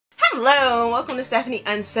Hello, welcome to Stephanie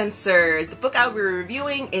Uncensored. The book I'll be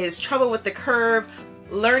reviewing is Trouble with the Curve,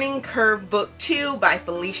 Learning Curve Book 2 by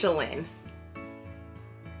Felicia Lynn.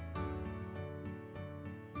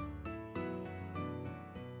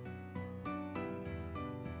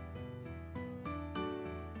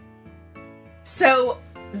 So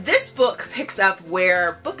this book picks up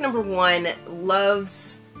where book number 1,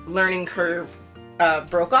 Love's Learning Curve,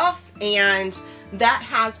 broke off, and that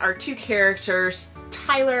has our two characters,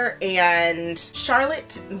 Tyler and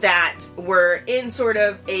Charlotte, that were in sort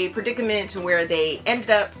of a predicament where they ended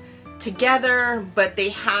up together, but they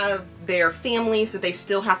have their families that they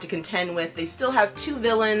still have to contend with. They still have two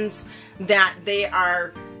villains that they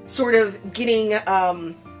are sort of getting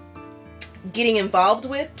involved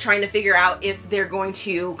with, trying to figure out if they're going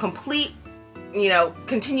to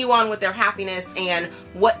continue on with their happiness and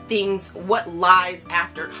what lies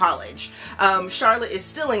after college. Charlotte is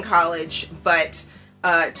still in college, but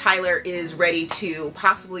Tyler is ready to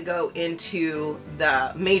possibly go into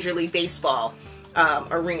the Major League Baseball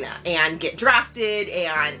arena and get drafted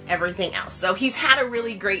and everything else. So he's had a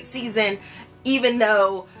really great season, even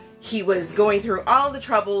though he was going through all the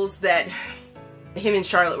troubles that him and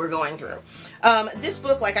Charlotte were going through. This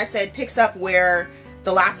book, like I said, picks up where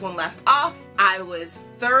the last one left off. I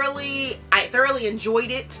thoroughly enjoyed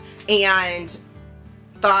it and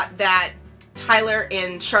thought that Tyler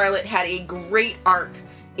and Charlotte had a great arc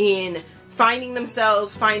in finding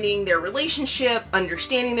themselves, finding their relationship,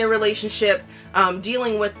 understanding their relationship,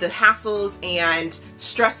 dealing with the hassles and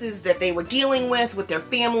stresses that they were dealing with their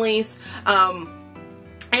families.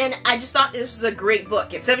 And I just thought this was a great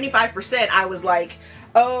book. At 75%, I was like,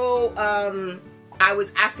 I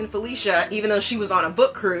was asking Felicia, even though she was on a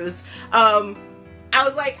book cruise, I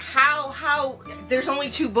was like, how, there's only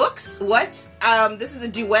 2 books? What? This is a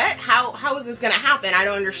duet? How is this gonna happen? I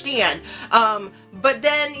don't understand. But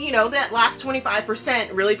then, that last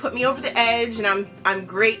 25% really put me over the edge, and I'm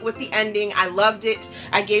great with the ending. I loved it.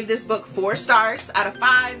 I gave this book 4 stars out of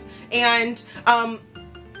 5, and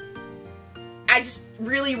I just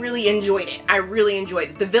really enjoyed it. I really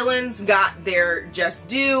enjoyed it. The villains got their just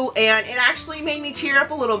due, and it actually made me tear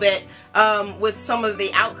up a little bit with some of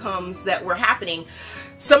the outcomes that were happening.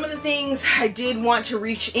 Some of the things I did want to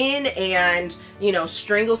reach in and,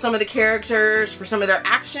 strangle some of the characters for some of their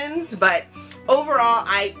actions, but overall,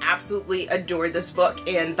 I absolutely adored this book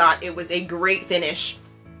and thought it was a great finish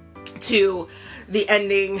to the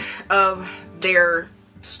ending of their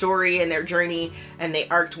story and their journey, and they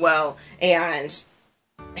arced well, and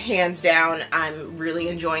hands down, I'm really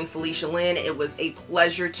enjoying Felicia Lynn. It was a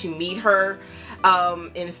pleasure to meet her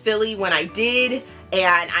in Philly when I did,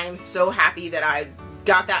 and I am so happy that I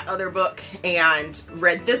got that other book and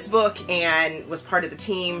read this book and was part of the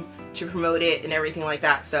team to promote it and everything like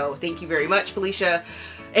that. So thank you very much, Felicia.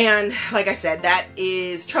 And like I said, that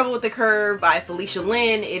is Trouble with the Curve by Felicia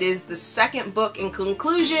Lynn. It is the second book in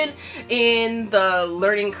conclusion in the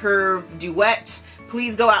Learning Curve duet.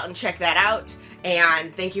 Please go out and check that out.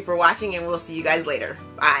 And thank you for watching, and we'll see you guys later.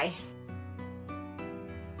 Bye.